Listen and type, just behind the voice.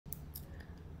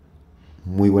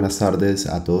Muy buenas tardes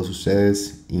a todos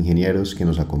ustedes, ingenieros que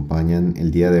nos acompañan el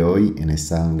día de hoy en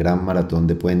esta gran maratón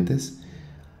de puentes.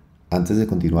 Antes de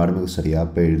continuar, me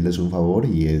gustaría pedirles un favor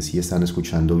y es si están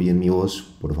escuchando bien mi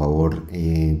voz, por favor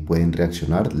pueden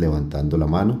reaccionar levantando la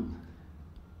mano.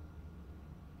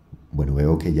 Bueno,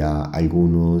 veo que ya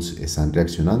algunos están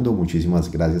reaccionando,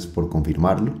 muchísimas gracias por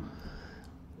confirmarlo.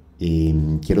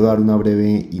 Quiero dar una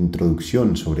breve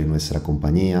introducción sobre nuestra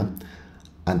compañía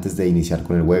antes de iniciar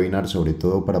con el webinar, sobre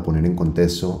todo para poner en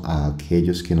contexto a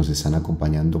aquellos que nos están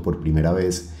acompañando por primera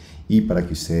vez y para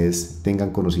que ustedes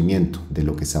tengan conocimiento de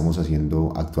lo que estamos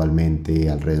haciendo actualmente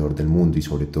alrededor del mundo y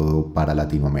sobre todo para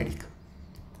Latinoamérica.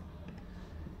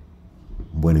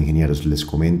 Bueno, ingenieros, les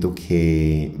comento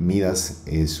que Midas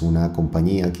es una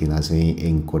compañía que nace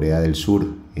en Corea del Sur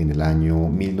en el año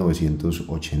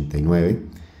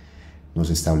 1989. Nos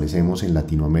establecemos en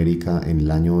Latinoamérica en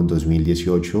el año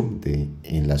 2018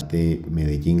 en la ciudad de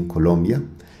Medellín, Colombia,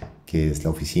 que es la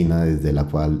oficina desde la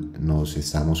cual nos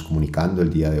estamos comunicando el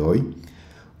día de hoy.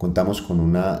 Contamos con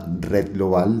una red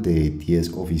global de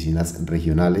 10 oficinas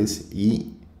regionales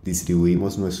y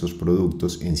distribuimos nuestros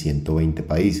productos en 120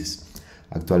 países.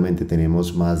 Actualmente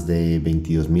tenemos más de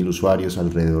 22.000 usuarios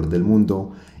alrededor del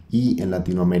mundo y en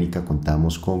Latinoamérica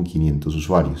contamos con 500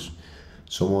 usuarios.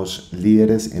 Somos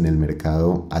líderes en el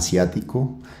mercado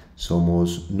asiático,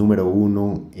 somos número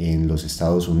 1 en los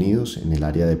Estados Unidos en el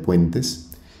área de puentes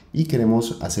y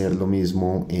queremos hacer lo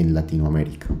mismo en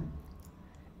Latinoamérica.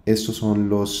 Estos son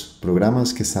los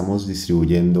programas que estamos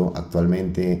distribuyendo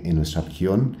actualmente en nuestra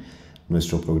región.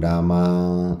 Nuestro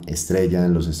programa estrella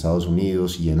en los Estados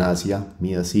Unidos y en Asia,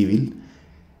 Midas Civil.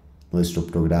 Nuestro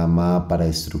programa para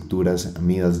estructuras,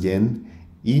 Midas Gen.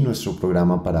 Y nuestro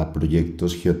programa para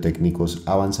proyectos geotécnicos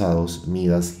avanzados,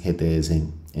 Midas GTS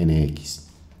NX.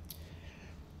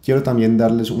 Quiero también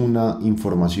darles una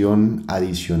información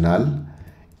adicional.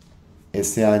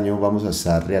 Este año vamos a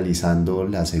estar realizando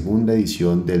la segunda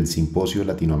edición del Simposio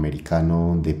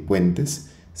Latinoamericano de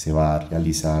Puentes. Se va a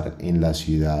realizar en la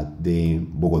ciudad de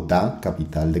Bogotá,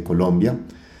 capital de Colombia.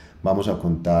 Vamos a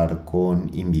contar con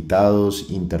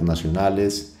invitados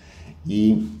internacionales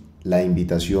y la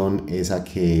invitación es a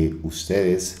que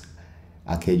ustedes,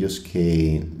 aquellos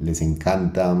que les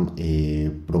encanta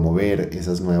promover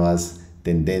esas nuevas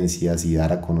tendencias y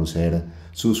dar a conocer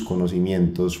sus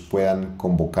conocimientos, puedan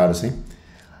convocarse.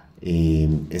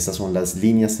 Estas son las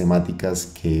líneas temáticas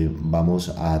que vamos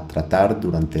a tratar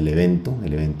durante el evento.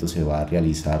 El evento se va a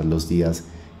realizar los días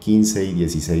 15 y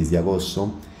 16 de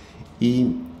agosto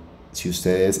y si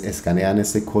ustedes escanean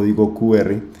este código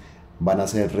QR, van a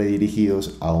ser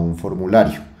redirigidos a un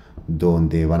formulario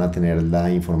donde van a tener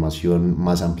la información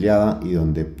más ampliada y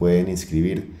donde pueden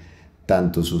inscribir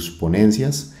tanto sus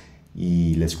ponencias,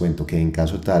 y les cuento que en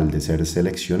caso tal de ser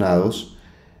seleccionados,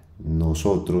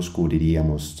 nosotros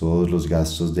cubriríamos todos los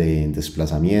gastos de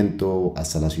desplazamiento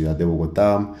hasta la ciudad de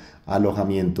Bogotá,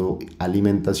 alojamiento,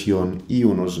 alimentación y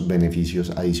unos beneficios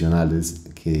adicionales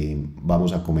que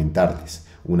vamos a comentarles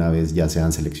una vez ya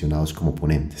sean seleccionados como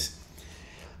ponentes.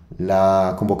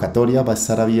 La convocatoria va a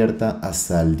estar abierta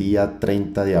hasta el día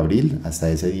 30 de abril. Hasta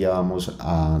ese día vamos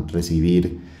a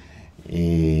recibir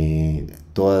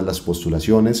todas las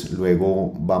postulaciones.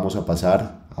 Luego vamos a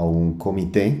pasar a un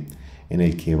comité en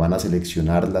el que van a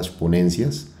seleccionar las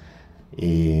ponencias.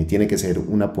 Tiene que ser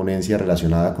una ponencia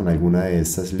relacionada con alguna de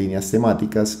estas líneas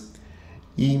temáticas.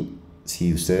 Y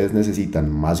si ustedes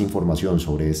necesitan más información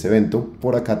sobre este evento,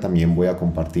 por acá también voy a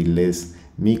compartirles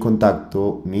mi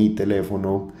contacto, mi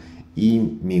teléfono y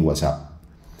mi WhatsApp.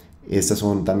 Estas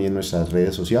son también nuestras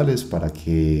redes sociales para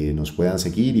que nos puedan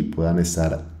seguir y puedan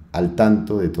estar al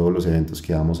tanto de todos los eventos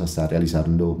que vamos a estar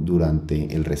realizando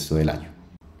durante el resto del año.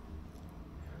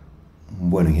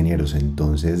 Bueno, ingenieros,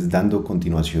 entonces dando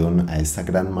continuación a esta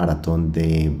gran maratón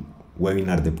de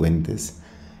webinar de puentes,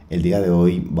 el día de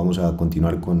hoy vamos a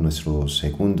continuar con nuestro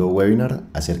segundo webinar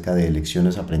acerca de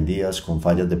lecciones aprendidas con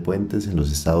fallas de puentes en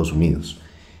los Estados Unidos.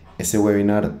 Este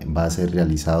webinar va a ser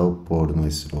realizado por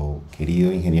nuestro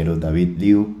querido ingeniero David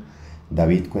Liu.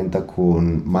 David cuenta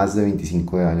con más de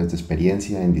 25 años de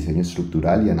experiencia en diseño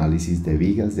estructural y análisis de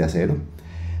vigas de acero,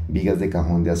 vigas de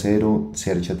cajón de acero,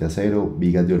 cerchas de acero,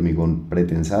 vigas de hormigón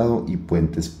pretensado y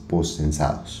puentes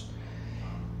posttensados.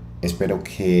 Espero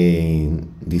que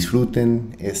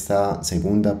disfruten esta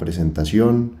segunda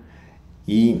presentación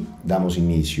y damos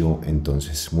inicio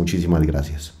entonces. Muchísimas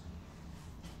gracias.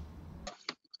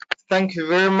 Thank you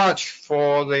very much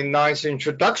for the nice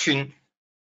introduction.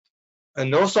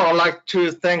 And also I'd like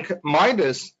to thank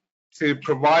Midas to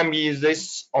provide me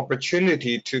this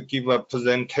opportunity to give a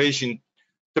presentation.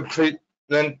 The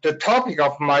Then the topic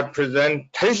of my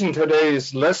presentation today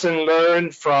is lesson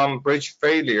learned from bridge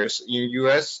failures in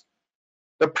US.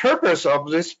 The purpose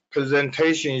of this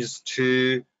presentation is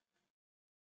to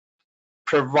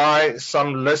provide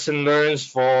some lesson learned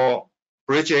for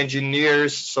bridge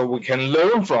engineers so we can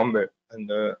learn from it and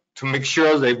to make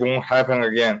sure they won't happen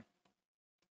again.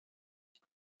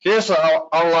 Here's our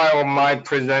outline of my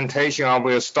presentation. I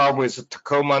will start with the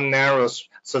Tacoma Narrow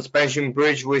Suspension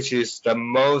Bridge, which is the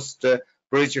most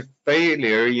bridge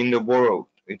failure in the world.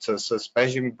 It's a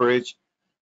suspension bridge.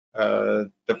 The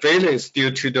failure is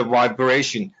due to the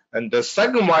vibration. And the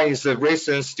second one is the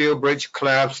recent steel bridge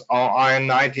collapse on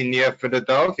I-90 near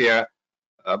Philadelphia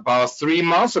about 3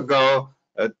 months ago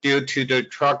due to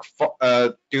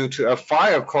a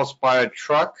fire caused by a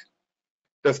truck.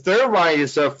 The third one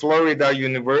is a Florida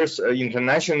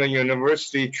International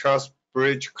University Truss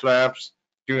Bridge collapse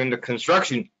during the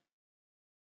construction.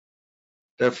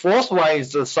 The fourth one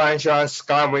is the Sunshine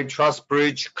Skyway Truss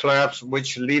Bridge collapse,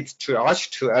 which leads to us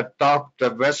to adopt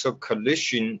the vessel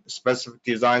collision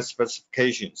design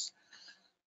specifications.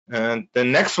 And the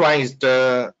next one is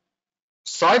the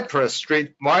Cypress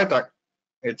Street Viaduct.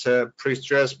 It's a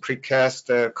pre-stressed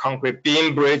precast concrete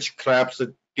beam bridge collapse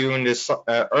during this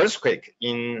earthquake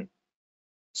in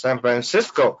San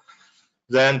Francisco.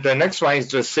 Then the next one is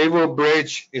the Civil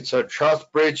Bridge. It's a truss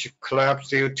bridge collapse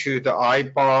due to the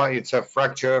I-bar. It's a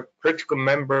fracture critical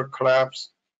member collapse,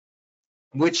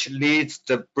 which leads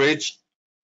the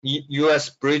U.S.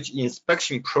 bridge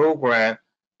inspection program,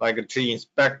 like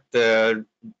to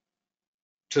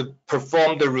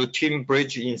perform the routine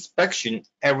bridge inspection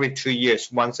every 2 years,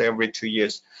 once every 2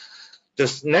 years.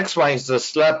 This next one is the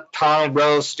Slab-Town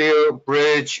Road Steel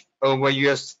Bridge over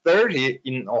US 30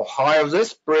 in Ohio.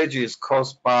 This bridge is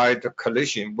caused by the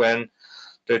collision when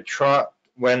a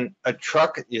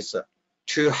truck is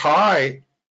too high,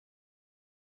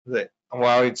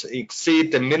 while it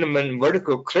exceeds the minimum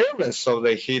vertical clearance, so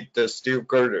they hit the steel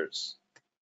girders.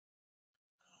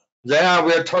 Then I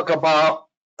will talk about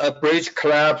a bridge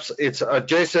collapse. It's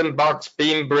adjacent box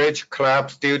beam bridge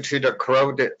collapse due to the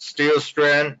corroded steel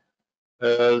strand.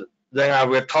 Then I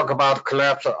will talk about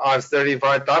collapse of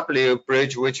I-35W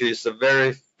bridge, which is a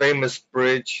very famous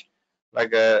bridge,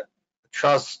 like a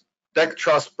deck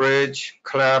truss bridge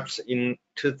collapse in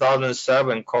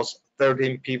 2007, caused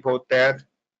 13 people dead.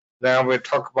 Then I will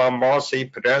talk about Marcy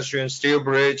pedestrian steel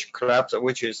bridge collapse,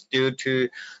 which is due to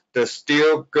the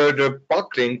steel girder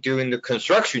buckling during the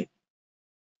construction.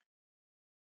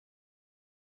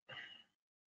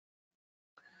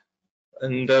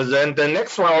 And then the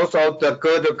next one, also the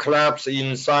girder collapse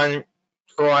in San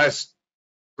Cruz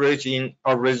Bridge in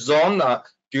Arizona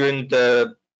during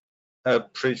the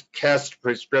precast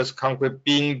pre-stressed concrete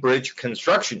beam bridge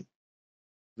construction.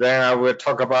 Then I will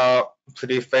talk about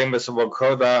pretty famous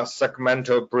Vocoda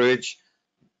Sacramento Bridge.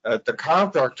 The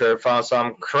contractor found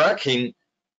some cracking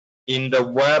in the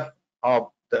web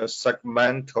of the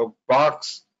Sacramento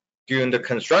box during the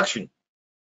construction.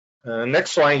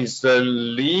 Next one is the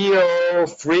Leo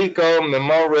Frigo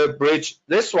Memorial Bridge.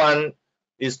 This one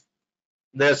is,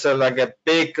 there's like a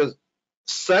big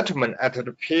settlement at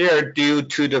the pier due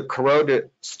to the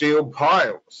corroded steel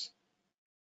piles.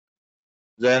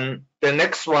 Then the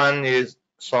next one is,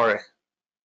 the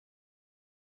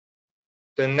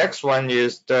next one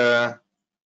is the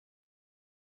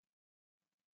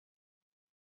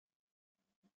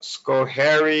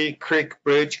Schoharie Creek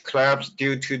Bridge collapse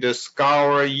due to the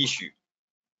scour issue.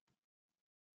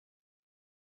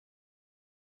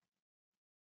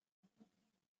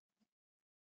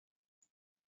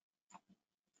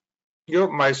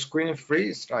 My screen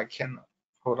freezed. I cannot.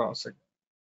 Hold on a second.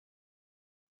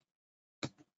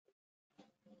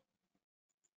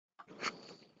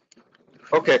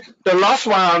 Okay, the last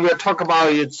one I will talk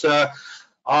about is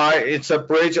it's a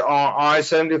bridge on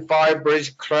I-75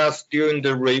 bridge collapse during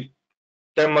the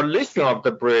demolition of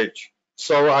the bridge.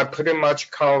 So I pretty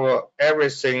much cover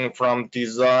everything from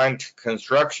design to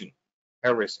construction,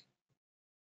 everything.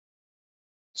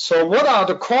 So what are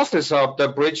the causes of the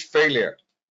bridge failure?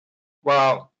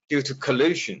 Well, due to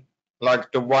collision,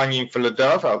 like the one in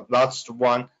Philadelphia, that's the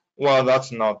one. Well,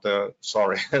 that's not the,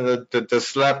 sorry, the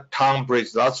Slab-Town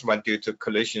Bridge, that's one due to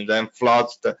collision. Then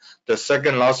floods, the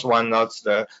second last one, that's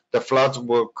the floods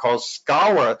will cause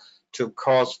scour to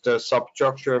cause the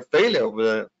substructural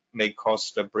failure, may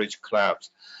cause the bridge collapse.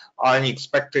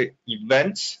 Unexpected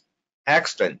events,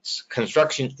 accidents,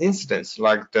 construction incidents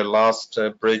like the last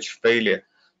bridge failure.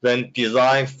 Then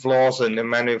design flaws and the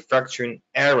manufacturing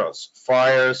errors,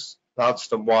 fires, that's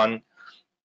the one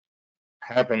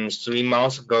happened 3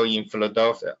 months ago in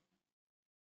Philadelphia.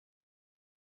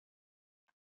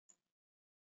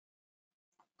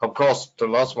 Of course, the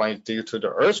last one is due to the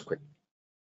earthquake.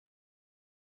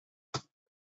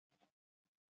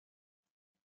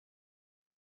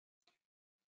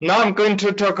 Now I'm going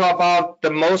to talk about the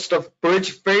most of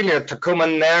bridge failure. Tacoma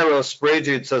Narrows Bridge.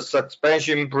 It's a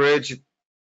suspension bridge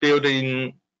built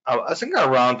in, I think,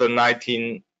 around the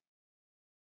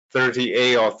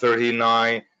 1938 or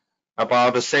 39.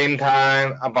 About the same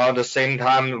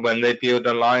time when they built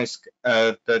the lines,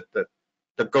 the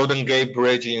Golden Gate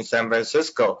Bridge in San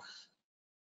Francisco.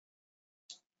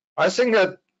 I think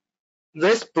that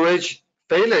this bridge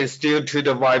failure is due to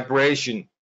the vibration,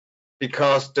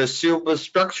 because the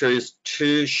superstructure is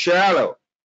too shallow,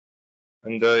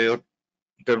 and the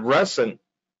resin,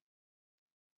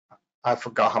 I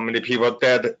forgot how many people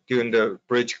died during the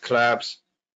bridge collapse.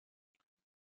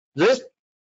 This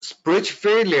bridge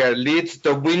failure leads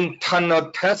to wind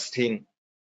tunnel testing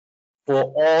for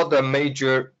all the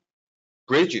major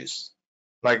bridges,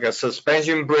 like a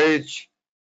suspension bridge,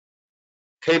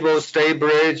 cable stay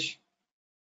bridge,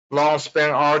 long span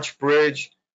arch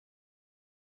bridge.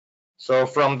 So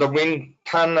from the wind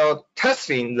tunnel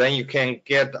testing, then you can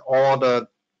get all the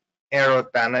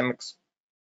aerodynamics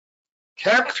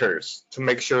characters to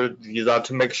make sure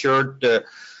the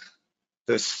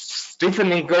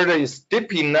stiffening girder is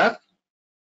deep enough,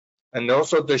 and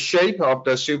also the shape of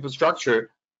the superstructure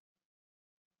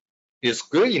is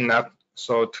good enough,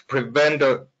 so to prevent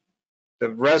the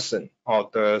resin or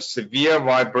the severe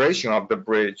vibration of the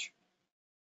bridge.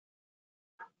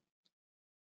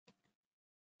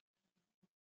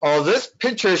 This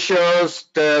picture shows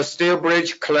the steel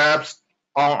bridge collapse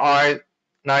on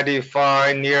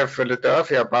I-95 near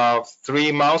Philadelphia about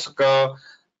 3 months ago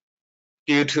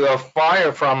due to a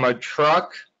fire from a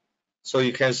truck. So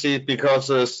you can see, because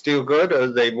the steel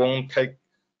girder, they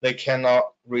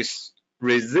cannot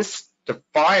resist the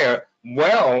fire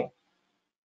well.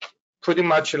 Pretty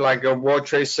much like a World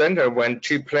Trade Center. When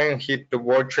 2 planes hit the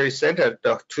World Trade Center,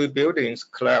 the 2 buildings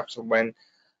collapse.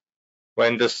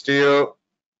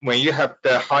 When you have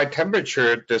the high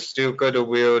temperature, the steel girder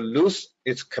will lose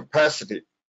its capacity.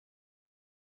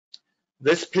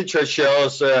 This picture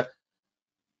shows the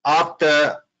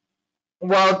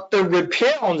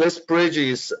repair on this bridge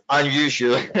is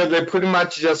unusual. They pretty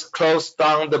much just close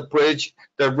down the bridge,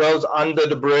 the roads under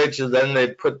the bridge, then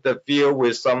they put the field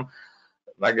with some,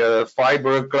 like a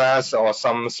fiberglass or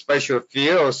some special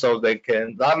field, so they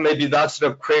can, maybe that's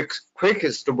the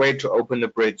quickest way to open the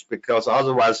bridge, because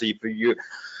otherwise if you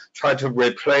try to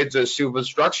replace the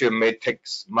superstructure, it may take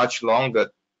much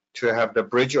longer to have the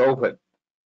bridge open.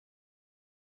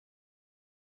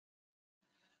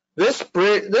 This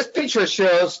picture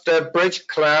shows the bridge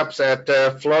collapse at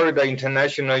Florida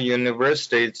International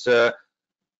University. It's I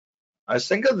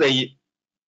think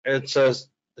it's a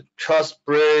truss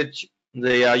bridge.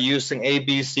 They are using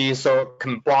ABC, so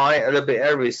combine a little bit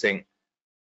everything.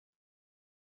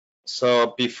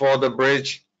 So before the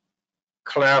bridge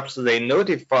collapse, they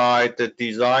notified the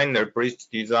bridge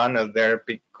designer there'd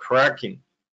be cracking,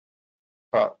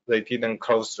 but they didn't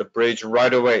close the bridge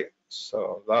right away.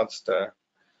 So that's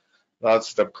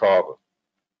the problem.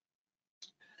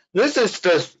 This is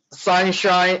the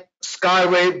Sunshine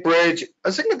Skyway Bridge.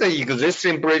 I think the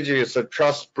existing bridge is a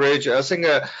truss bridge. I think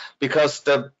because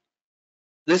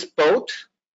this boat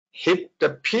hit the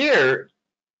pier,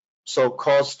 so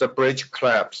caused the bridge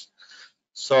collapse.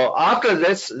 So after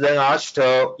this, then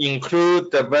AASHTO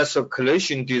include the vessel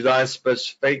collision design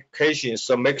specifications.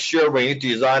 So make sure when you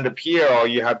design the pier, or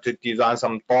you have to design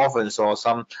some dolphins or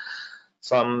something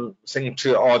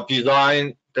to, or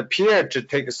design the pier to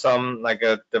take some, like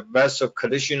the vessel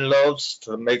collision loads,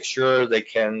 to make sure they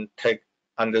can take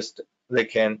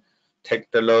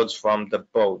the loads from the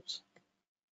boat.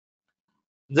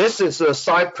 This is a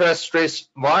Cypress Straits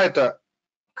Viaduct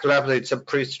collapse. It's a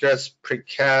pre-stressed,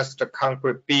 precast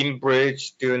concrete beam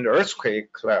bridge during the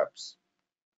earthquake collapse.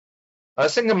 I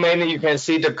think mainly you can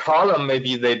see the column,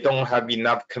 maybe they don't have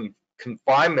enough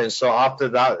confinement. So after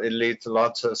that, it leads to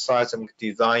lots of seismic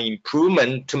design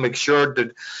improvement to make sure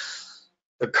that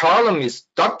the column is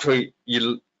ductile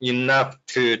enough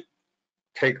to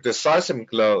take the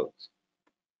seismic load.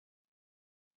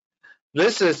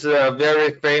 This is a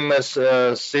very famous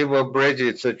civil bridge.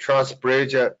 It's a truss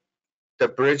bridge. The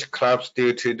bridge collapsed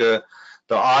due to the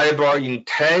eyeball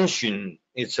intention.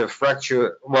 It's a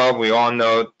fracture. Well, we all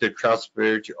know the truss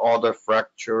bridge, all the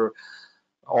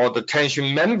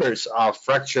tension members are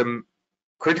fracture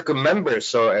critical members.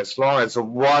 So as long as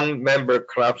one member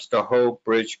collapses, the whole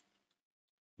bridge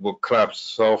will collapse.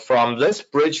 So from this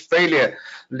bridge failure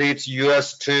leads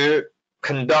US to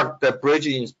conduct the bridge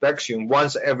inspection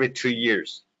once every 2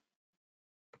 years.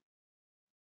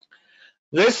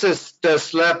 This is the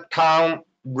Slaptown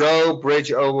Road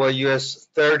Bridge over US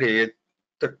 30.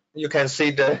 You can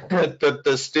see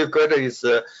the steel girder is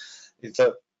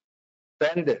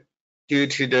bended due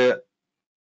to the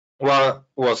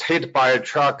was hit by a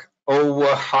truck,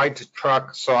 over height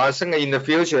truck. So I think in the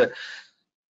future,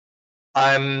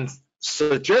 I'm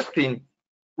suggesting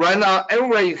right now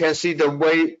everywhere you can see the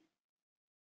way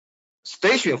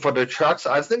station for the trucks.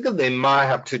 I think they might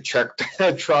have to check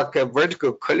the truck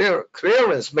vertical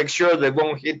clearance, make sure they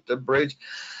won't hit the bridge.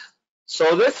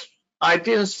 So this, I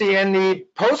didn't see any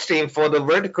posting for the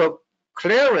vertical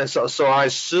clearance, so I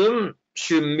assume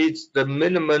should meet the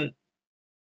minimum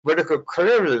vertical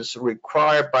clearance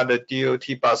required by the DOT,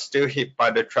 but still hit by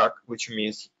the truck, which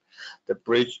means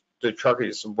the truck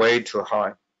is way too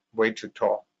high, way too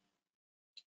tall.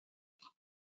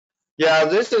 Yeah,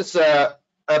 this is a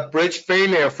bridge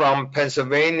failure from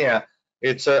Pennsylvania.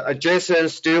 It's an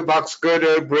adjacent steel box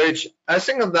girder bridge. I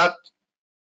think that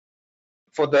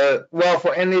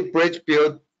for any bridge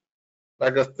built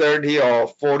like 30 or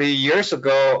 40 years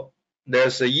ago,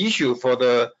 there's an issue for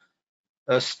the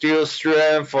steel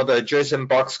strand for the adjacent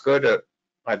box girder.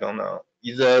 I don't know,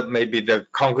 either maybe the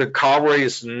concrete cover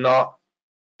is not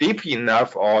deep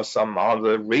enough or some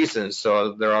other reason.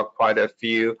 So there are quite a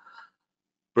few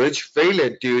bridge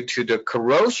failure due to the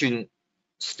corrosion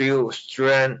steel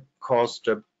strand caused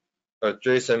the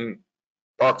adjacent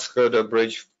box girder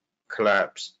bridge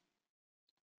collapse.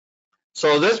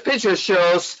 So this picture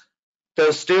shows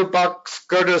the steel box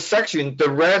girder section. The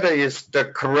red is the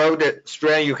corroded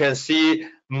strand. You can see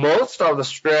most of the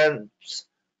strands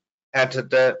at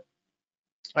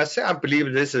I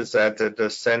believe this is at the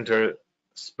center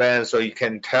span, so you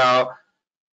can tell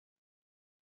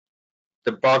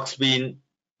the box beam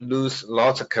lose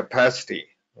lots of capacity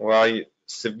while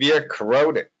severe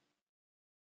corroded.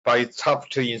 But it's tough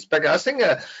to inspect. I think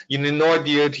in the Illinois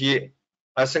DOT,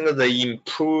 I think they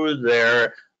improve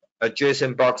their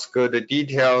adjacent box girder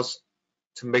details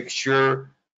to make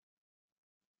sure,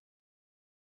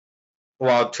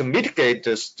 to mitigate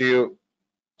the steel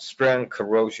strand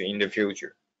corrosion in the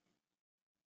future.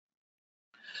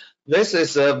 This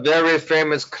is a very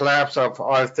famous collapse of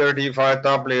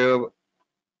I-35W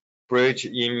bridge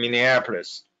in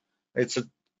Minneapolis. It's a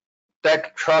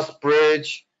deck truss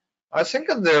bridge. I think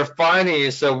their finding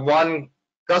is one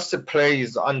gusset plate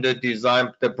is under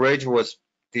design. The bridge was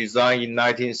designed in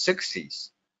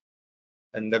 1960s,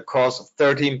 and the cost of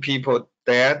 13 people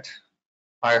dead.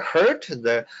 I heard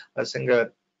that I think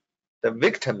the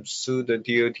victim sued the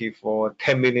DOT for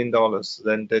 $10 million.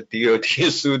 Then the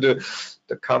DOT sued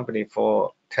the company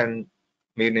for $10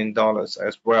 million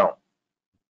as well.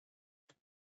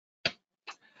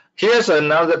 Here's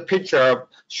another picture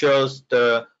shows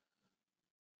the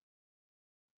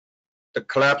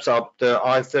collapse of the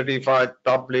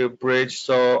I-35W bridge.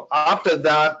 So after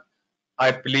that,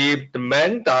 I believe the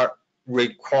mandate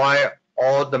require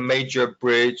all the major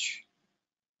bridge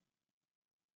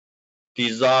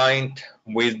designed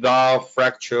without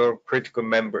fracture critical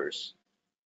members.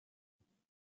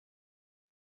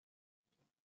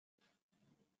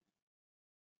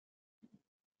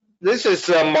 This is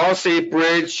a Marcy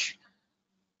Bridge.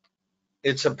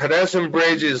 It's a pedestrian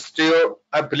bridge. It's still,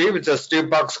 I believe it's a steel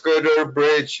box girder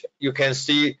bridge. You can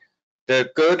see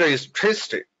the girder is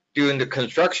twisted during the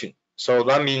construction. So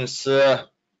that means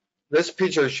this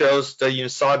picture shows the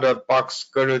inside the box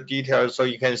girder detail. So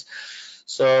you can,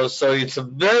 so it's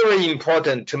very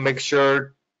important to make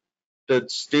sure the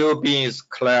steel beam is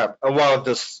collapsed.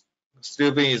 The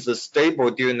steel beam is stable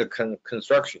during the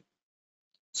construction.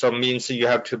 So it means you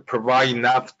have to provide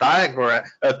enough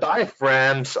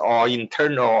diaphragms or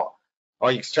internal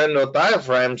or external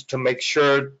diaphragms to make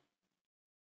sure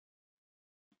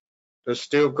the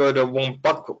steel girder won't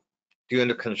buckle during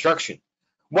the construction.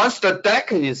 Once the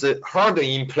deck is hardened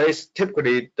in place,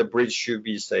 typically the bridge should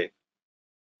be safe.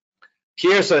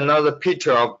 Here's another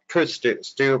picture of twisted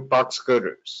steel box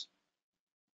girders.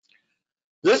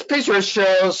 This picture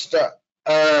shows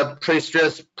the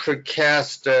pre-stressed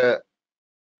precast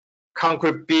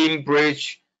concrete beam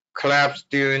bridge collapsed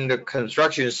during the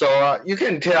construction. So you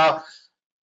can tell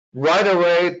right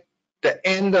away the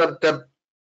end of the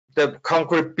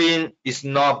concrete beam is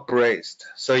not braced.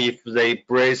 So if they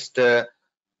brace the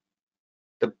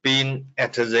beam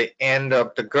at the end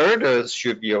of the girders,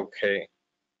 should be okay.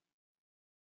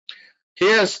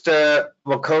 Here's the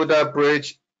Wacoda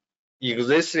Bridge.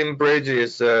 Existing bridge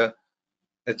is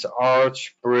it's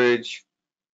arch bridge.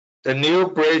 The new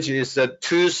bridge is a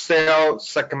two-cell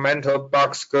segmental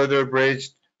box girder bridge.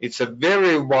 It's a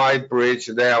very wide bridge.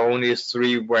 There are only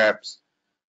 3 webs.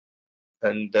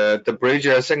 And the bridge,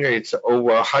 I think it's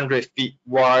over 100 feet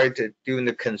wide. During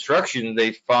the construction,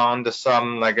 they found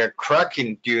some like a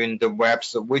cracking during the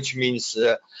webs, which means,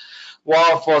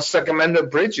 while for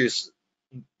segmented bridges,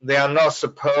 they are not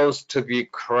supposed to be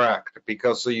cracked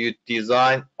because you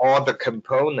design all the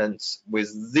components with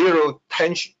zero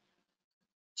tension.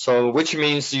 So which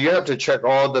means you have to check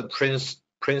all the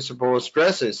principal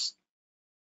stresses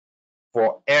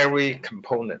for every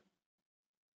component.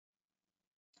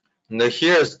 And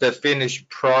here's the finished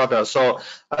product. So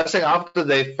I think after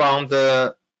they found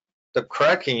the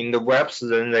cracking in the webs,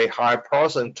 then they hired a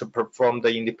person to perform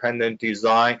the independent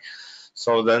design.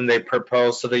 So then they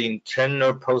proposed the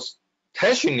internal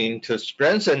post-tensioning to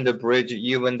strengthen the bridge,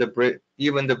 even before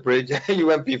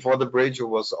the bridge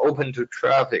was open to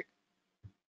traffic.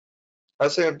 I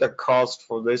think the cost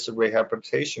for this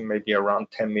rehabilitation may be around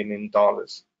 $10 million.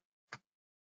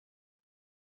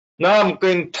 Now I'm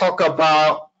going to talk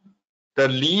about the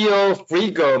Leo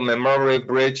Frigo Memorial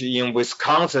Bridge in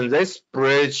Wisconsin. This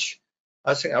bridge,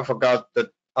 I think I forgot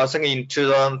that. I think in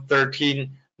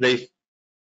 2013,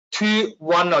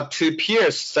 one or two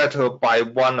piers settled by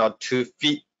 1 or 2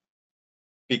 feet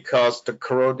because the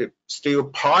corroded steel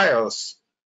piles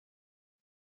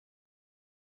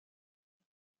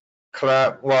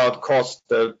caused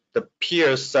the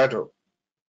piers settle.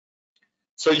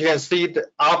 So you can see that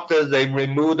after they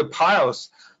remove the piles,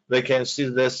 they can see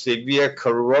the severe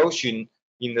corrosion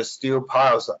in the steel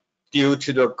piles due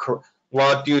to the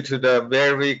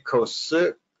very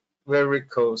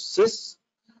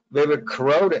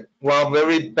corroded,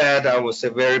 very bad, I would say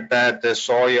very bad the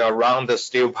soil around the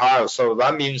steel pile. So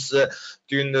that means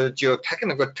during the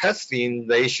geotechnical testing,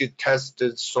 they should test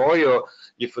the soil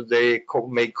if they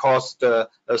may cause the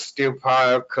steel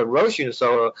pile corrosion.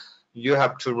 So you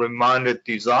have to remind the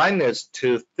designers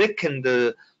to thicken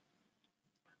the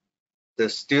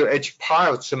steel edge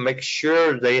piles to make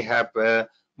sure they have,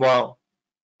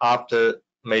 after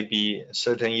maybe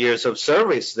certain years of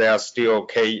service, they are still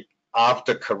okay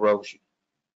after corrosion.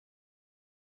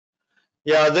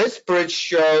 Yeah, this bridge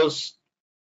shows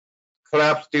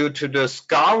collapse due to the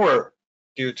scour,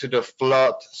 due to the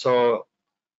flood. So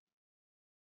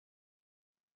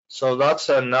that's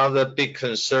another big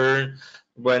concern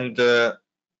when the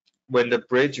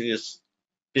bridge is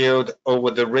built over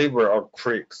the river or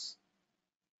creeks.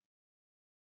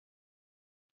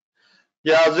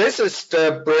 Yeah, this is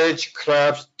the bridge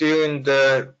collapse during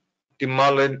the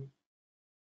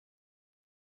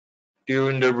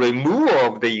removal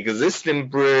of the existing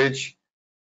bridge.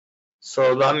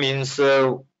 So that means,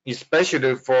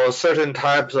 especially for certain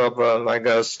types of like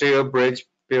a steel bridge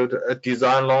built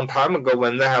designed a long time ago,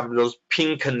 when they have those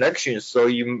pin connections, so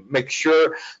you make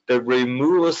sure the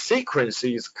removal sequence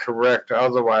is correct.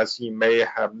 Otherwise, you may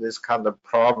have this kind of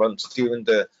problems during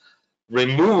the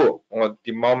removal or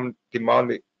demolition.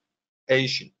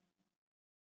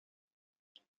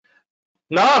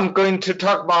 Now I'm going to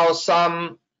talk about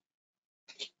some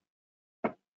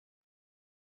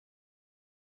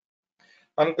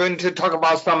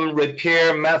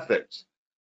repair methods.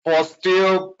 For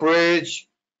steel bridge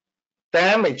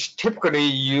damage, typically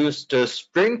use the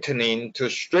strengthening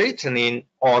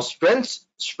or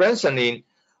strengthening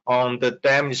on the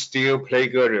damaged steel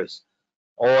plate girders.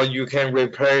 Or you can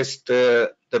replace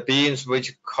the beams,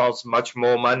 which cost much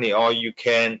more money, or you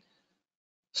can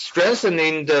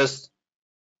strengthening the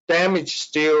damaged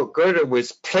steel girder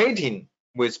with plating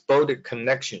with bolted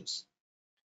connections.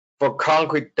 For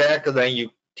concrete deck, then you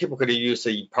typically use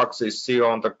the epoxy seal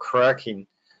on the cracking,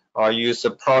 or use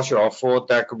a partial or full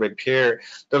deck repair.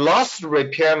 The last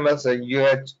repair method,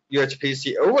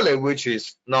 UHPC overlay, which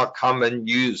is not common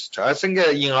used. I think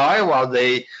in Iowa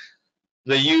they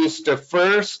used the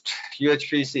first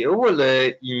UHPC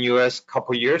overlay in US a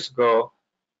couple years ago.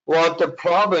 Well, the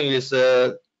problem is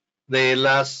they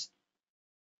last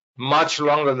much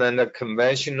longer than the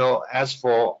conventional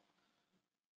asphalt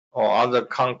or other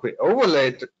concrete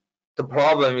overlay. The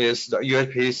problem is the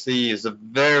UHPC is a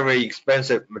very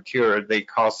expensive material. They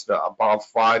cost about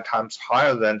 5 times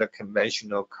higher than the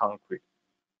conventional concrete.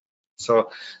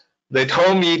 So they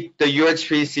told me the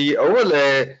UHPC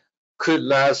overlay could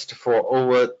last for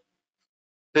over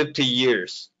 50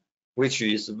 years, which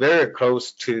is very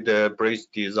close to the bridge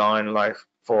design life.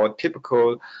 For a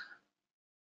typical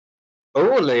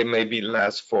overlay, maybe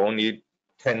last for only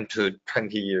 10 to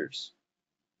 20 years.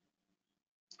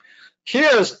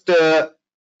 Here's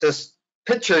this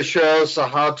picture shows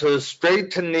how to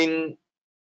straightening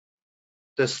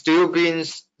the steel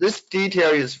beams. This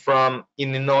detail is from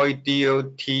Illinois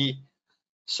DOT.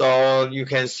 So you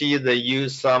can see they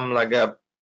use some like a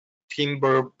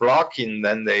timber blocking,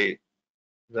 then they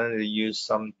Then they use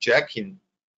some jacking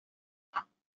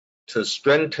to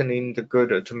strengthening the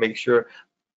girder to make sure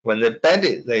when they bend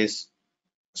it, they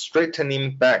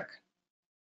straightening back.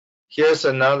 Here's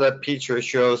another picture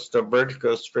shows the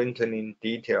vertical strengthening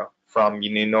detail from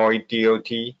Illinois DOT.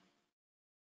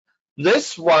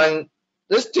 This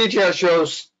detail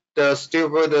shows the steel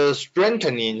girder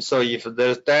strengthening. So if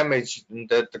there's damage,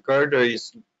 the girder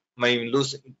may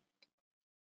lose.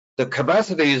 The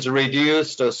capacity is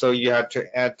reduced, so you have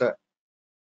to add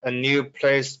a new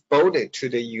place bolted to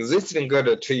the existing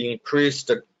girder to increase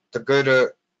the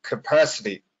girder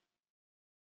capacity.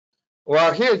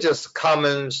 Well, here just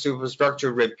common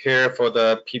superstructure repair for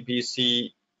the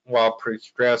PPC while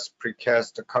pre-stressed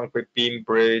precast concrete beam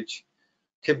bridge.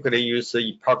 Typically use the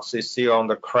epoxy seal on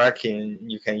the cracking.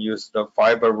 You can use the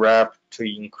fiber wrap to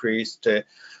increase the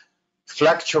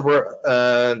flexible,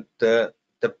 the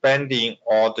bending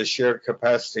or the shear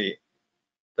capacity.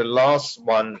 The last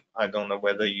one, I don't know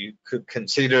whether you could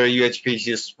consider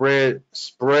UHPC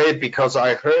spray because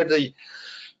I heard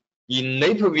in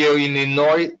Naperville,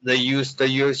 Illinois, they use the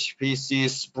UHPC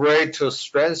spray to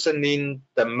strengthening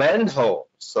the manhole.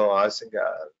 So I think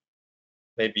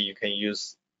maybe you can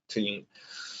use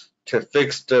to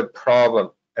fix the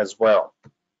problem as well.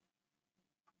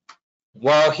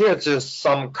 Well, here's just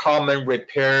some common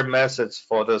repair methods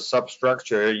for the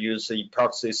substructure. Use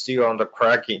epoxy seal on the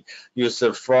cracking. Use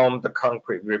foam the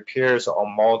concrete repairs or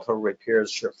mortar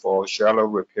repairs for shallow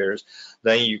repairs.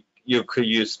 Then you could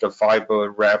use the fiber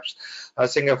wraps. I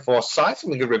think for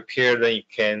seismic repair, then you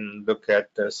can look at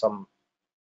some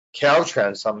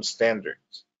Caltrans, some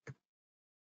standards.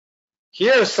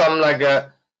 Here's some like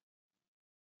a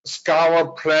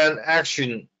scour plan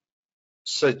action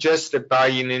suggested by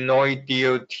Illinois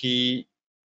DOT.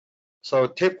 So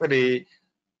typically,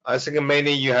 I think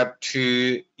mainly you have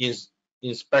to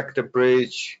inspect the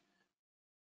bridge,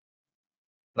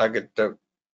 like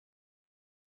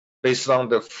based on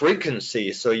the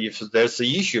frequency. So if there's an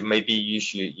issue, maybe you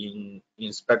should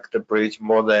inspect the bridge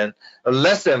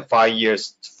less than 5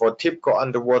 years. For typical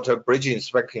underwater bridge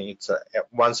inspection, it's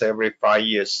once every 5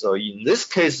 years. So in this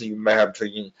case, you may have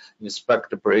to inspect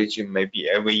the bridge maybe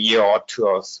every year or 2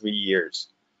 or 3 years.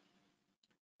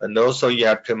 And also you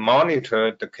have to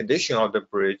monitor the condition of the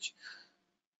bridge.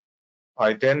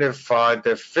 Identify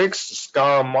the fixed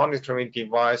scour monitoring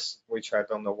device, which I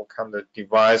don't know what kind of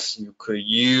device you could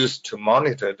use to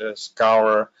monitor the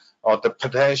scour or the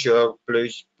potential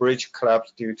bridge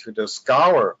collapse due to the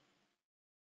scour.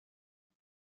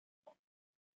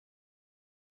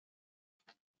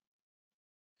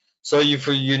 So if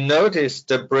you notice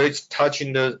the bridge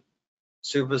touching the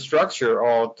superstructure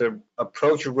or the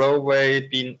approach roadway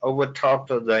being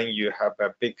overtopped, then you have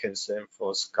a big concern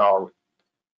for scouring.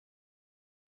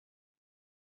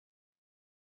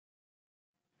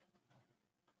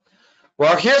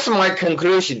 Well, here's my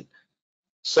conclusion.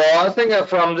 So I think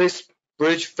from this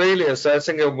bridge failures, I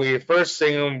think we first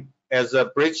thing as a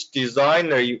bridge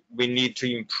designer, we need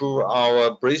to improve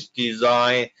our bridge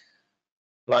design.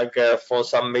 Like for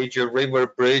some major river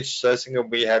bridge, I think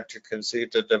we have to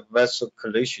consider the vessel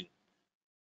collision.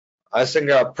 I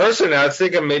think personally, I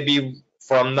think maybe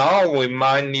from now we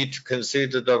might need to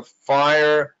consider the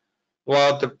fire.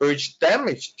 Well, the bridge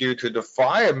damage due to the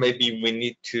fire, maybe we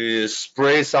need to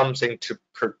spray something to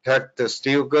protect the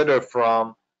steel girder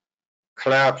from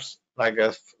collapse, like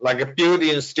a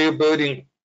building steel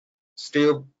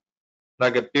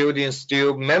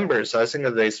members. I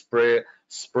think they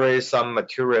spray some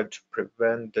material to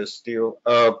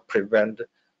prevent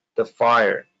the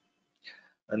fire,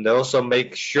 and also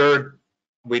make sure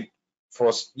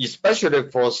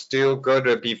especially for steel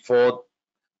girder before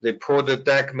they pour the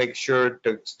deck, make sure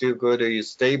the steel girder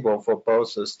is stable for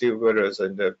both the steel girders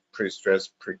and the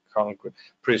pre-stressed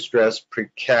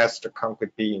precast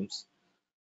concrete beams.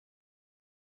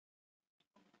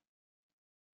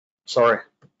 Sorry.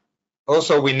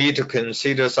 Also, we need to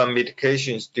consider some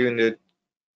mitigations during the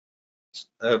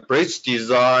bridge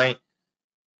design,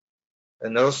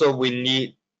 and also we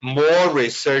need more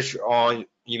research on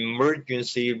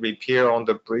emergency repair on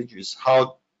the bridges,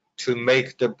 how to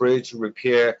make the bridge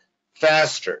repair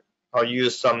faster, or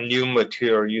use some new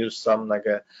material, use some like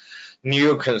a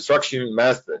new construction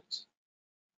methods.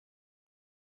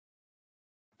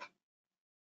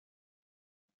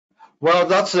 Well,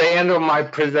 that's the end of my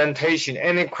presentation.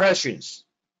 Any questions?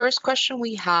 First question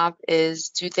we have is,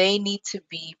 do they need to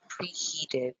be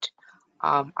preheated?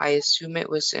 I assume it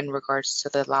was in regards to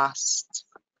the last.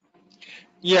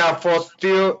 Yeah, for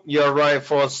steel, you're right.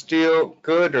 For steel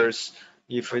girders,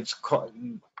 if it's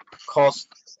caused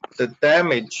the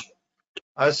damage,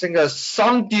 I think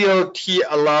some DOT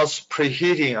allows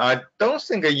preheating. I don't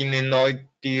think Illinois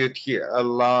DOT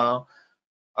allow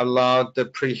the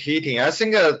preheating. I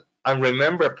think I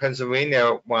remember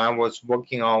Pennsylvania when I was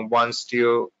working on one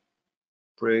steel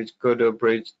bridge, girder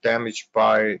bridge damaged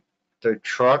by the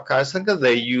truck. I think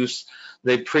they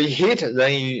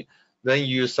preheat, then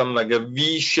use some like a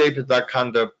V shape, that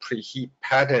kind of preheat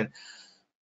pattern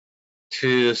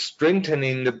to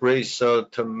strengthening the bridge, so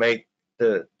to make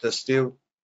the steel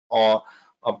or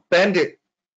bend it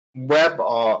web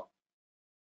or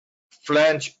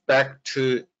flange back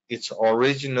to its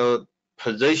original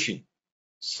position.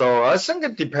 So I think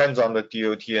it depends on the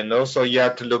DOT, and also you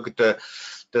have to look at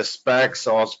the specs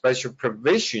or special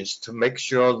provisions to make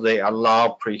sure they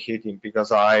allow preheating,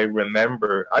 because I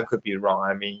remember, I could be wrong,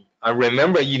 I mean, I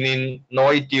remember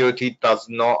Illinois DOT does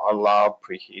not allow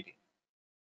preheating.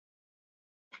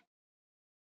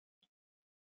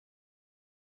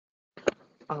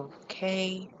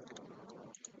 Okay.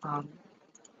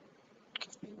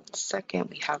 Second,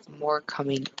 we have more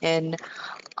coming in.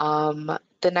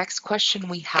 The next question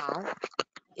we have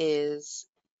is,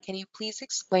 can you please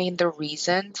explain the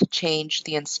reason to change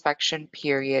the inspection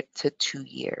period to 2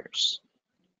 years?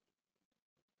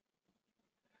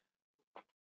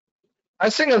 I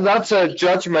think that's a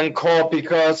judgment call,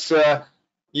 because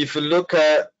if you look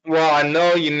at, well, I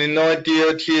know in Illinois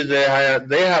DOT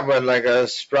they have like a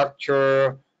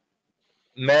structure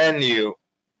menu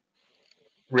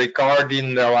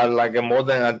regarding like more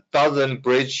than a dozen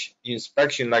bridge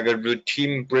inspection, like a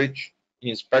routine bridge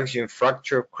inspection,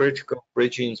 fracture critical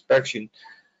bridge inspection,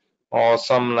 or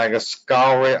some like a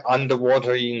scouring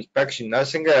underwater inspection. I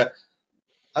think that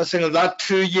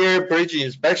 2-year bridge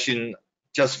inspection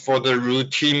just for the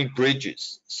routine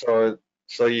bridges. So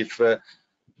if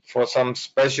for some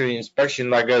special inspection,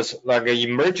 like an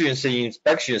emergency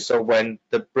inspection, so when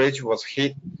the bridge was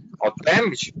hit or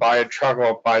damaged by a truck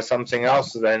or by something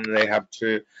else, then they have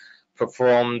to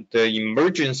perform the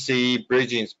emergency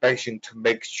bridge inspection to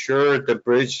make sure the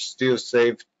bridge is still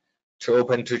safe to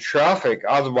open to traffic.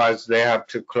 Otherwise, they have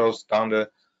to close down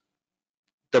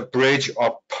the bridge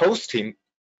or posting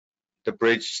the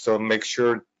bridge, so make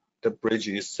sure the bridge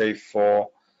is safe for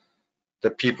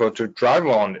the people to drive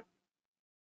on it.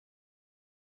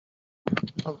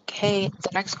 Okay, the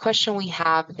next question we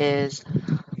have is,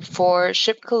 for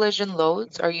ship collision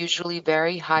loads are usually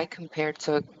very high compared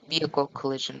to vehicle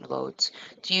collision loads.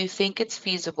 Do you think it's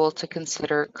feasible to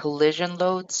consider collision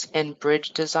loads in bridge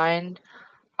design,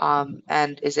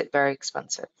 and is it very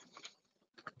expensive?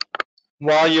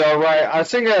 Well, you're right. I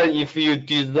think if you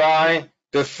design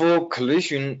the full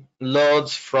collision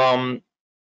loads from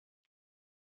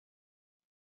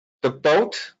the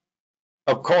boat,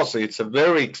 of course, it's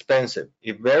very expensive.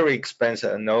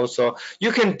 And also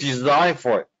you can design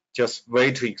for it, just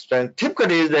way too expensive.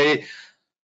 Typically,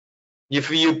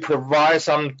 if you provide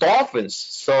some dolphins,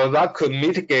 so that could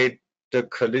mitigate the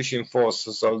collision force.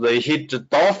 So they hit the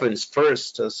dolphins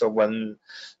first. So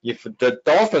if the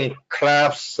dolphin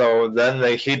collapse, so then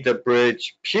they hit the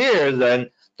bridge pier, then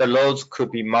the loads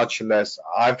could be much less.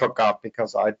 I forgot,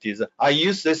 because I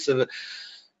use this.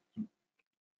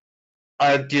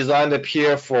 I designed a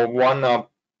pier for one of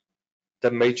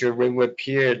the major river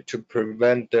pier to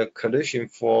prevent the collision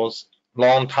force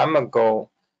long time ago.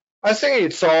 I think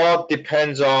it all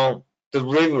depends on the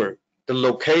river, the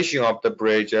location of the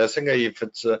bridge. I think if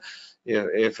it's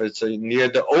near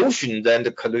the ocean, then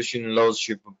the collision loads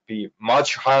should be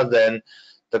much higher than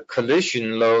the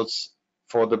collision loads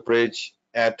for the bridge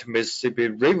at Mississippi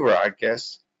River, I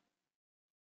guess.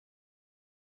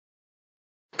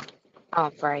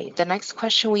 All right. The next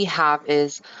question we have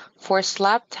is, for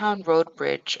Slabtown Road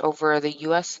Bridge over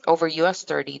US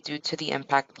 30 due to the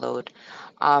impact load,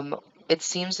 it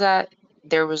seems that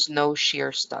there was no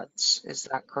shear studs. Is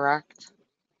that correct?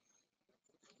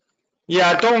 Yeah,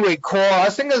 I don't recall. I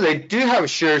think they do have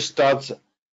shear studs.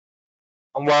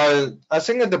 Well, I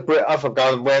think I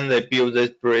forgot when they built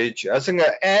this bridge. I think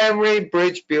every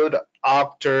bridge built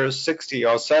after 60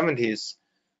 or 70s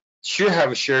should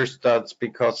have shear studs,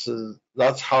 because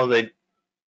that's how they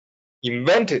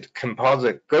invented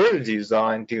composite girder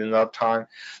design during that time.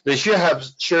 They should have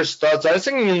shear studs. I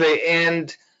think in the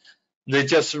end, they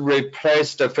just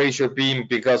replaced the facial beam,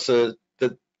 because the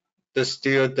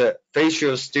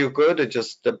facial steel girder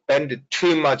just bend it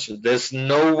too much. There's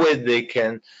no way they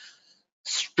can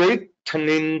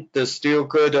straightening the steel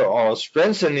girder or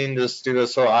strengthening the steel.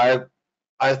 So I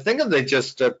think they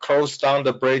just closed down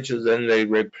the bridges, then they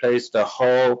replaced the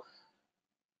whole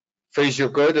facial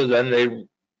girder, then they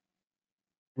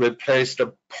replaced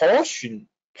the partial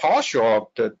of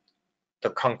the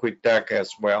concrete deck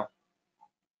as well.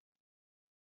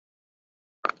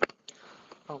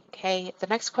 Okay, the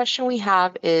next question we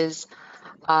have is,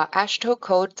 AASHTO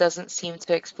code doesn't seem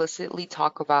to explicitly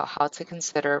talk about how to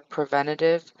consider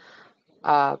preventative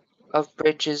of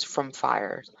bridges from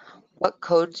fires. What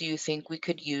code do you think we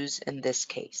could use in this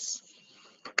case?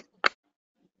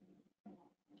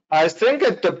 I think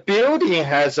that the building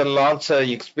has a lot of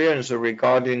experience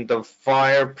regarding the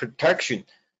fire protection.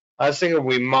 I think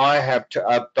we might have to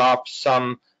adopt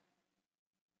some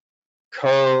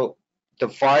code, the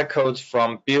fire codes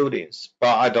from buildings,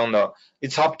 but I don't know.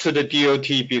 It's up to the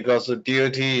DOT because the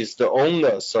DOT is the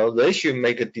owner, so they should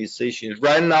make a decision.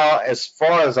 Right now, as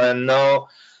far as I know,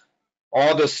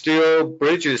 all the steel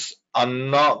bridges are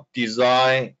not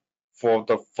designed for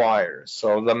the fire.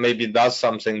 So that maybe that's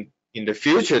something in the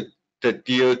future the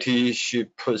DOT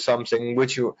should put something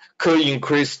which could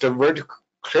increase the vertical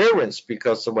clearance,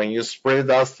 because when you spray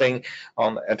that thing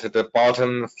on at the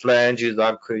bottom flange,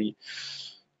 that could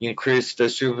increase the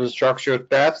superstructure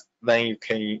depth, then you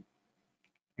can,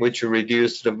 which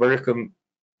reduce the vertical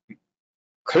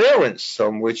clearance, so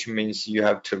which means you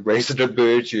have to raise the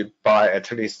bridge by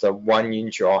at least 1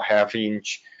 inch or ½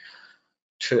 inch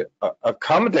to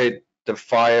accommodate the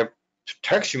fire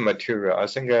protection material. I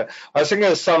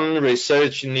think some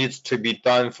research needs to be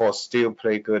done for steel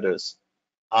plate girders.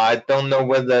 I don't know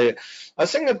whether, I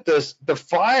think that the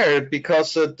fire,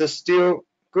 because the steel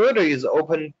girder is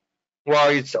open, well,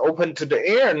 it's open to the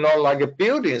air, not like a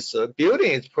building. So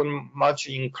building is pretty much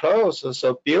enclosed,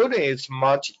 so building is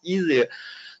much easier.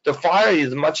 The fire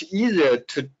is much easier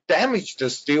to damage the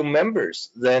steel members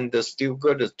than the steel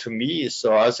girders to me.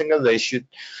 So I think they should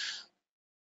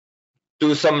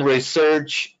do some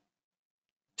research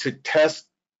to test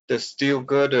the steel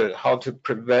girder, how to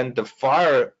prevent the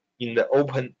fire in the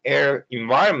open air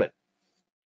environment.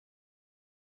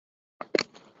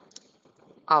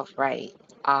 All right.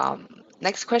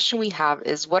 Next question we have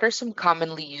is, what are some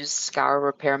commonly used scour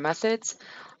repair methods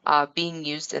being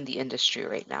used in the industry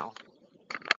right now?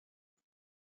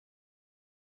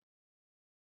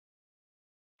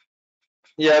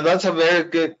 Yeah, that's a very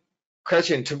good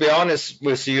question. To be honest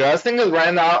with you, I think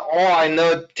right now, all I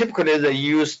know, typically they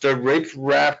use the rip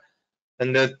wrap,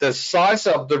 and the size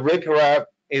of the rip wrap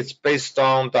is based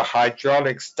on the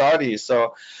hydraulic study.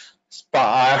 So, but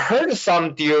I heard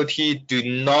some DOT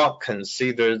do not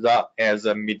consider that as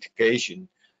a mitigation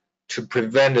to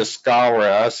prevent the scour.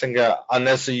 I think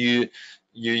unless you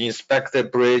inspect the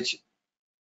bridge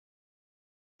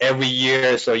every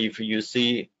year, so if you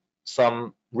see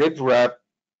some rip wrap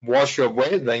wash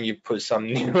away, then you put some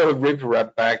new rip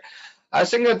wrap back. I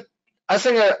think as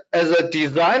a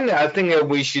designer, I think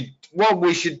what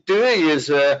we should do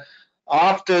is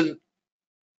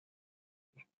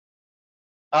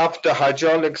after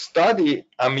hydraulic study,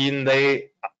 I mean, they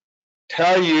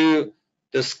tell you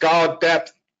the scour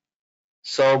depth.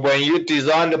 So when you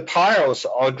design the piles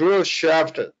or drill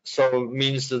shaft, so it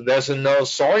means that there's no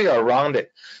soil around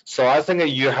it. So I think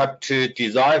you have to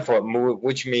design for it,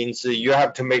 which means you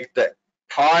have to make the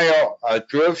pile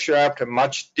drill shaft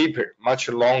much deeper, much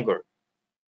longer,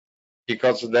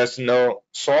 because there's no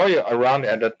soil around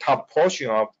at the top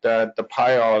portion of the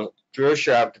pile or drill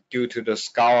shaft due to the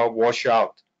scour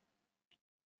washout.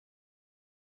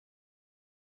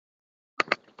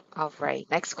 All right.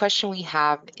 Next question we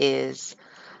have is,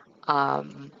 how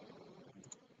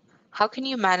can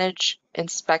you manage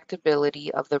inspectability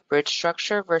of the bridge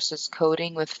structure versus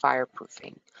coating with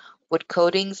fireproofing? Would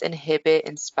coatings inhibit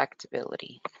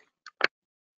inspectability?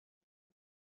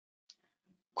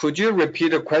 Could you repeat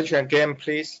the question again,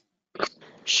 please?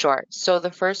 Sure. So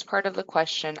the first part of the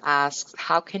question asks,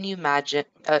 how can you manage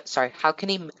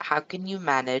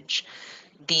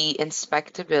the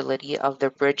inspectability of the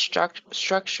bridge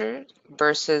structure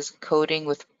versus coating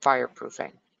with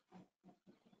fireproofing?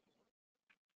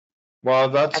 Well,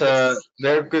 that's a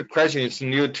very good question. It's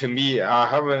new to me. I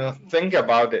haven't think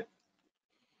about it.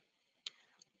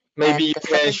 Maybe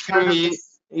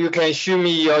you can shoot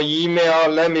me your email.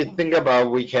 Let me think about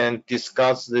it. We can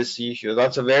discuss this issue.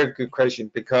 That's a very good question,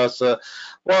 because well,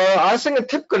 I think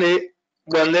typically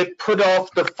when they put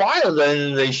off the fire,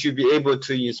 then they should be able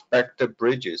to inspect the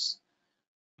bridges.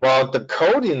 Well, the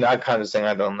coating, that kind of thing,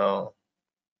 I don't know.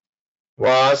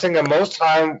 Well, I think most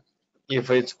time,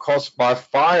 if it's caused by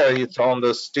fire, it's on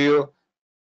the steel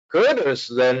girders,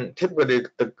 then typically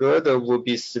the girder will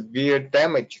be severe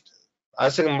damaged. I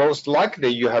think most likely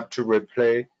you have to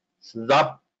replace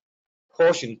that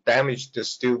portion damaged the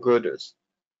steel girders.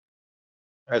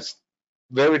 It's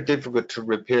very difficult to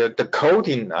repair. The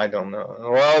coating, I don't know.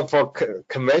 Well, for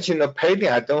conventional painting,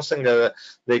 I don't think that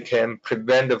they can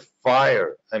prevent the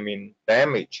fire, I mean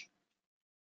damage.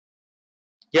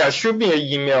 Yeah, shoot me an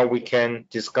email. We can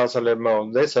discuss a little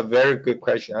more. That's a very good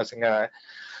question. I think I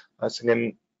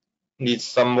need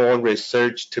some more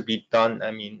research to be done.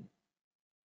 I mean,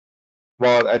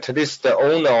 well, at least the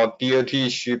owner of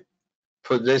DOT should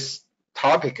put this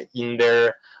topic in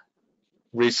their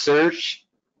research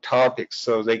topics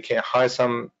so they can hire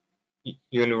some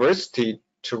university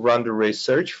to run the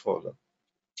research for them.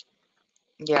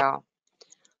 Yeah.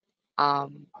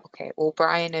 Okay. Well,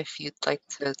 Brian, if you'd like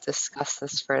to discuss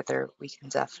this further, we can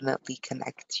definitely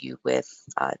connect you with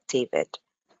David.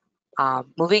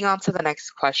 Moving on to the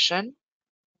next question.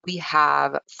 We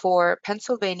have, for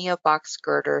Pennsylvania box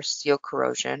girder steel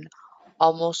corrosion,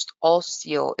 almost all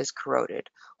steel is corroded.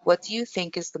 What do you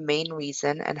think is the main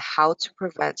reason and how to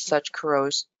prevent such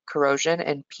corrosion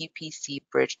in PPC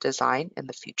bridge design in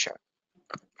the future?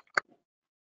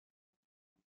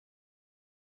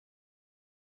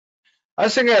 I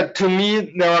think to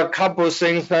me, there are a couple of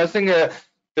things. I think the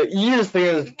easiest thing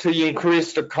is to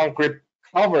increase the concrete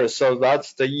cover. So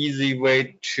that's the easy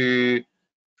way to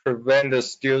prevent the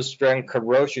steel strength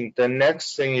corrosion. The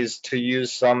next thing is to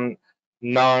use some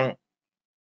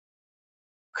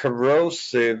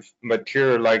non-corrosive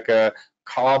material like a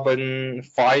carbon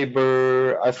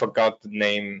fiber. I forgot the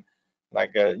name.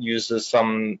 Like uses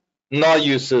some not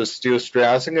use steel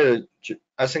strength.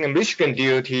 I think Michigan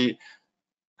DOT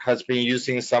has been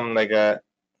using some like a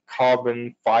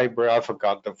carbon fiber. I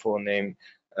forgot the full name.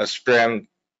 A strand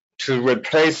to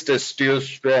replace the steel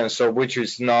strand, so which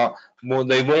is not more.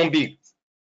 They won't be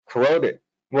corroded.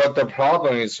 What the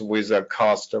problem is with the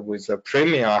cost, with the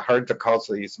premium, I heard the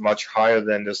cost is much higher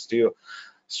than the steel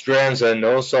strands, and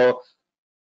also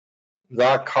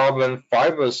that carbon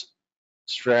fiber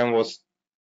strand was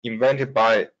invented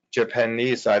by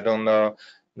Japanese. I don't know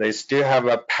they still have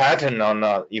a patent or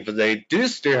not. If they do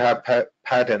still have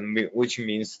patent, which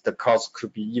means the cost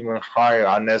could be even higher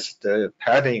unless the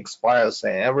patent expires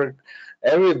and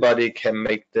everybody can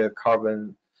make the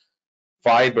carbon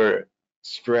fiber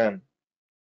strand.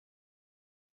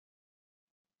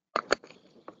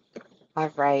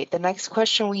 All right, the next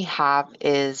question we have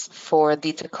is, for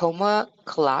the Tacoma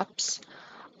collapse,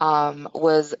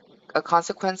 was a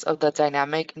consequence of the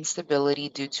dynamic instability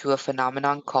due to a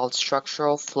phenomenon called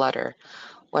structural flutter,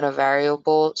 when a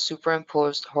variable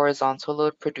superimposed horizontal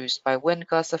load produced by wind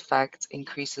gust effect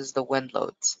increases the wind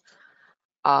loads.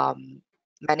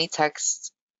 Many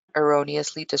texts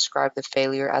erroneously describe the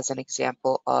failure as an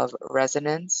example of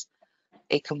resonance,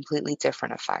 a completely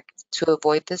different effect. To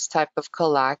avoid this type of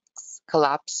collapse,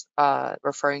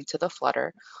 referring to the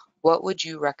flutter, what would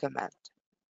you recommend?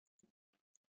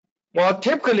 Well,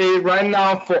 typically right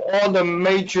now for all the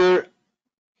major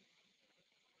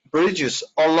bridges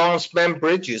or long span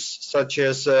bridges, such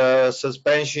as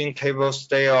suspension, cable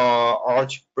stay, or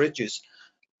arch bridges,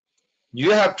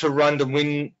 you have to run the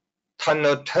wind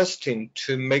tunnel testing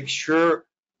to make sure,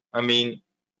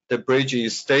 the bridge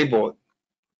is stable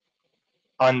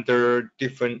under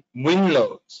different wind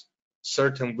loads.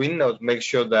 Certain wind loads, make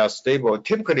sure they are stable.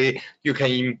 Typically, you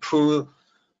can improve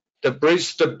the bridge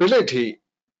stability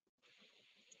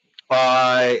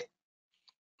by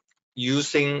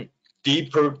using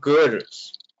deeper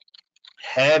girders,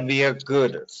 heavier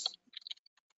girders,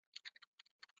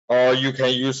 or you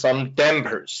can use some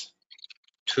dampers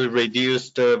to reduce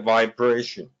the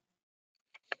vibration.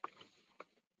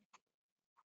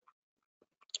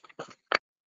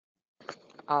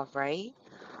 All right.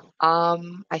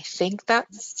 I think that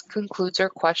concludes our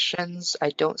questions. I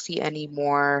don't see any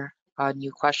more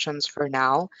new questions for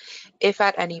now. If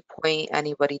at any point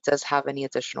anybody does have any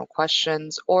additional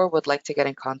questions or would like to get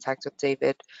in contact with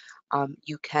David,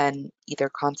 you can either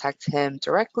contact him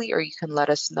directly or you can let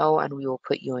us know and we will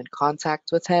put you in contact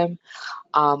with him.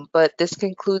 But this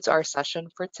concludes our session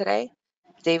for today.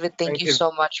 David, thank you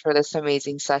so much for this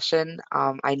amazing session.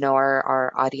 I know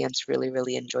our audience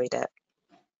really enjoyed it.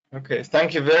 Okay,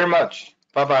 thank you very much.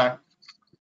 Bye-bye.